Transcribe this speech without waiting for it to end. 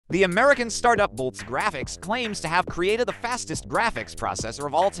The American startup Boltz Graphics claims to have created the fastest graphics processor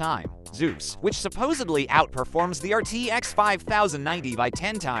of all time, Zeus, which supposedly outperforms the RTX 5090 by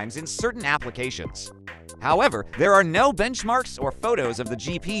 10 times in certain applications. However, there are no benchmarks or photos of the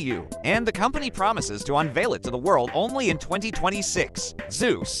GPU, and the company promises to unveil it to the world only in 2026.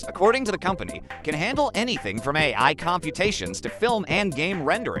 Zeus, according to the company, can handle anything from AI computations to film and game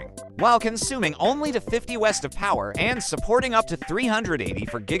rendering, while consuming only to 50 watts of power and supporting up to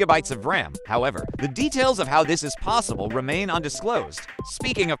 384 gigabytes of RAM. However, the details of how this is possible remain undisclosed.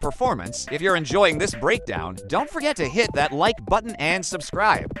 Speaking of performance, if you're enjoying this breakdown, don't forget to hit that like button and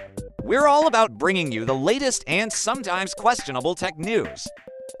subscribe. We're all about bringing you the latest and sometimes questionable tech news.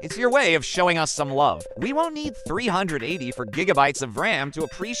 It's your way of showing us some love. We won't need 384 gigabytes of RAM to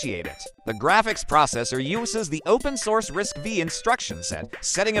appreciate it. The graphics processor uses the open-source RISC-V instruction set,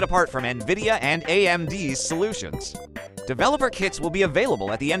 setting it apart from Nvidia and AMD's solutions. Developer kits will be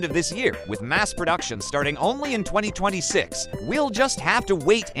available at the end of this year, with mass production starting only in 2026. We'll just have to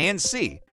wait and see.